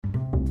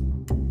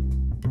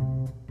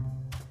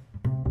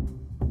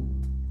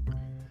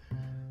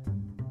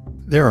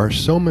There are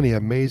so many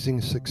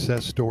amazing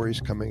success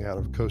stories coming out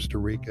of Costa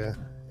Rica,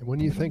 and when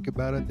you think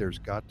about it, there's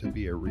got to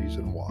be a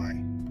reason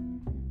why.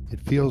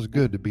 It feels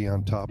good to be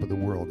on top of the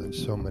world in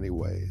so many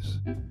ways.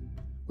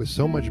 With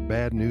so much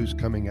bad news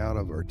coming out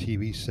of our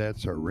TV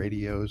sets, our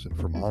radios, and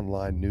from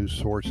online news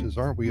sources,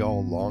 aren't we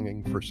all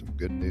longing for some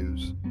good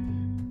news?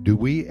 Do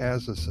we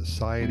as a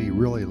society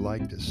really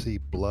like to see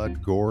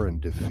blood, gore, and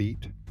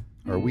defeat?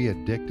 Are we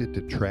addicted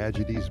to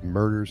tragedies,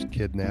 murders,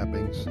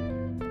 kidnappings,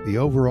 the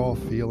overall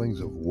feelings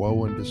of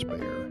woe and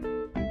despair?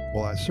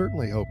 Well, I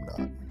certainly hope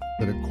not.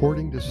 But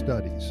according to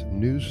studies,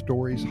 news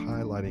stories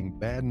highlighting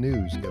bad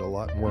news get a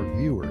lot more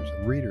viewers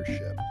and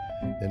readership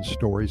than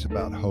stories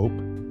about hope,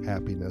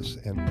 happiness,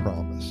 and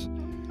promise.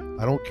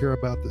 I don't care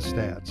about the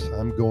stats.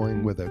 I'm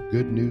going with a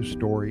good news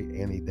story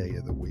any day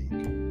of the week.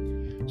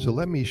 So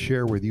let me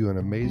share with you an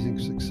amazing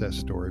success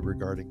story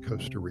regarding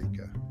Costa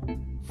Rica.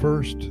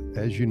 First,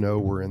 as you know,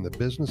 we're in the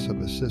business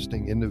of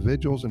assisting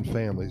individuals and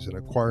families in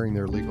acquiring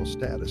their legal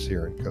status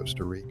here in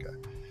Costa Rica.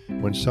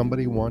 When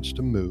somebody wants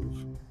to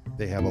move,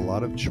 they have a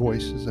lot of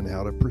choices in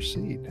how to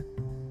proceed.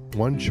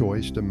 One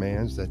choice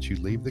demands that you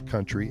leave the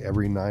country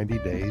every 90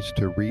 days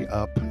to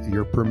re-up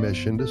your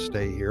permission to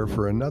stay here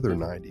for another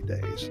 90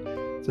 days.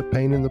 It's a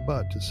pain in the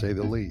butt, to say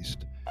the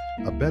least.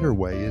 A better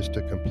way is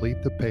to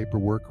complete the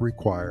paperwork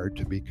required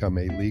to become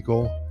a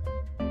legal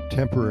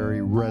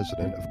temporary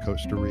resident of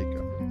Costa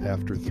Rica.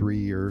 After 3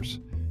 years,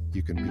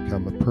 you can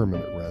become a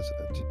permanent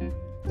resident.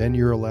 Then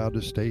you're allowed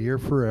to stay here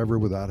forever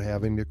without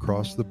having to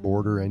cross the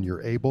border, and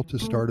you're able to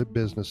start a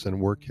business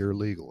and work here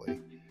legally.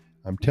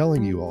 I'm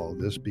telling you all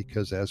this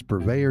because as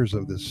purveyors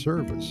of this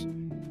service,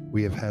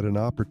 we have had an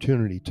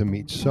opportunity to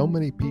meet so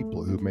many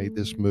people who made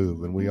this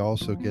move, and we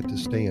also get to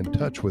stay in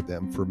touch with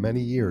them for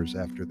many years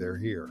after they're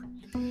here.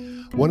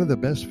 One of the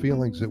best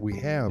feelings that we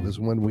have is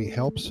when we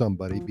help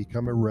somebody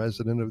become a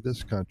resident of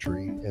this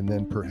country and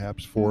then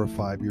perhaps 4 or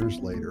 5 years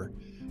later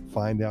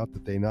find out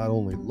that they not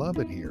only love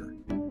it here,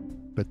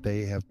 but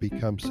they have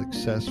become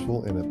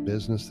successful in a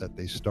business that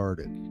they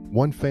started.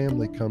 One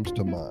family comes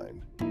to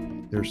mind.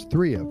 There's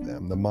 3 of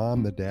them, the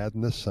mom, the dad,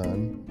 and the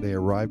son. They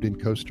arrived in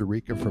Costa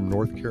Rica from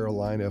North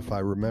Carolina, if I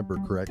remember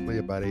correctly,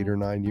 about 8 or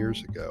 9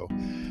 years ago.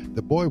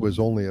 The boy was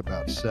only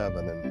about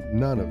 7, and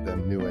none of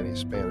them knew any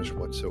Spanish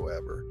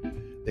whatsoever.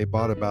 They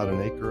bought about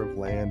an acre of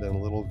land in a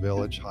little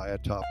village high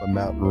atop a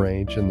mountain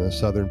range in the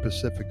southern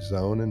Pacific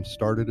zone and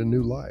started a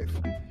new life.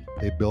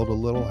 They built a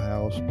little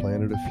house,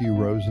 planted a few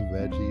rows of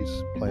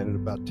veggies, planted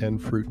about 10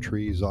 fruit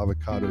trees,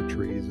 avocado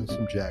trees, and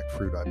some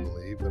jackfruit, I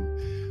believe,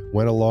 and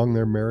went along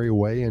their merry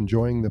way,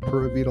 enjoying the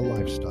Pura Vida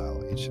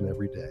lifestyle each and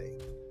every day.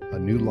 A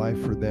new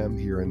life for them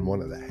here in one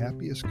of the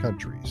happiest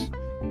countries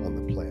on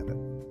the planet.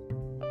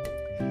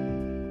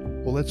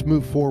 Well, let's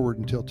move forward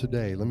until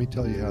today. Let me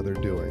tell you how they're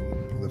doing.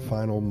 The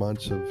final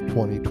months of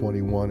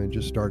 2021 and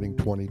just starting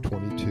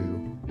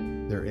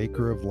 2022. Their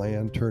acre of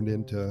land turned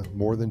into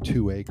more than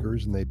 2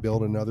 acres, and they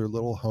built another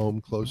little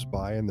home close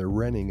by, and they're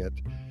renting it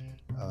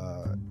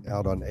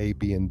out on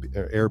Airbnb,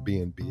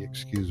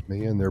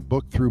 and they're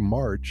booked through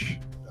March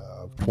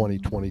of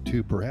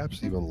 2022,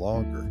 perhaps even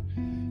longer.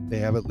 They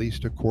have at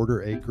least a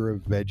 1/4 acre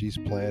of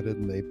veggies planted,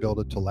 and they built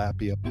a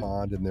tilapia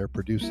pond, and they're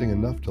producing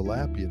enough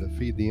tilapia to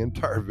feed the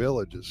entire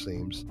village, it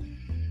seems.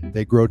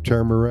 They grow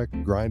turmeric,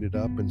 grind it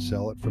up, and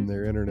sell it from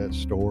their internet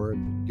store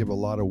and give a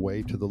lot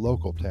away to the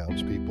local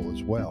townspeople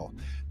as well.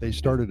 They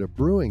started a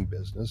brewing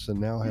business and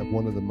now have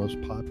one of the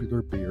most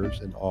popular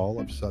beers in all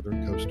of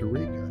southern Costa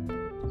Rica.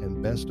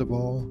 And best of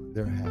all,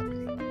 they're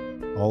happy.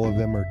 All of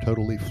them are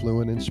totally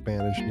fluent in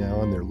Spanish now,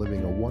 and they're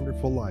living a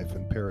wonderful life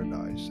in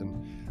paradise. And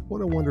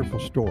what a wonderful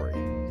story.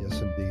 Yes,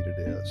 indeed it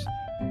is.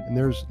 And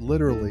there's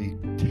literally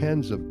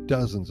tens of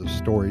dozens of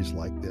stories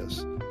like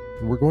this.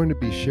 And we're going to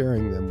be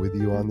sharing them with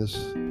you on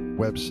this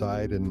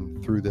website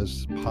and through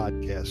this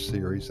podcast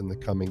series in the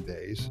coming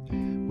days.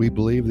 We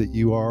believe that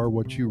you are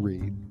what you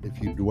read.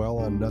 If you dwell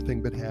on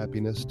nothing but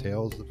happiness,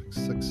 tales of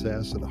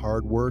success and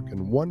hard work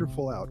and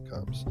wonderful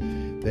outcomes,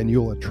 then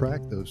you'll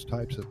attract those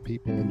types of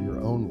people in your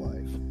own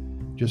life.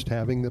 Just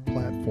having the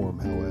platform,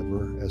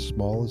 however, as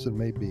small as it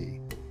may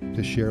be,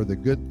 to share the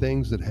good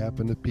things that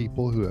happen to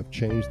people who have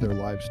changed their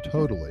lives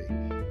totally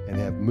and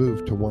have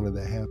moved to one of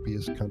the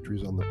happiest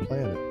countries on the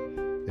planet.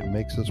 It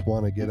makes us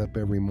want to get up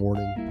every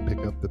morning, pick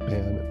up the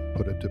pen, and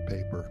put it to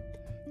paper.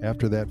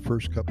 After that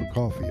first cup of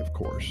coffee, of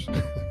course.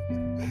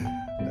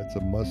 That's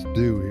a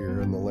must-do here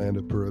in the land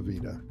of Pura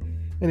Vida.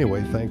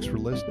 Anyway, thanks for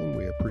listening.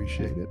 We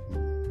appreciate it.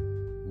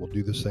 We'll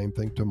do the same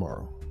thing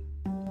tomorrow.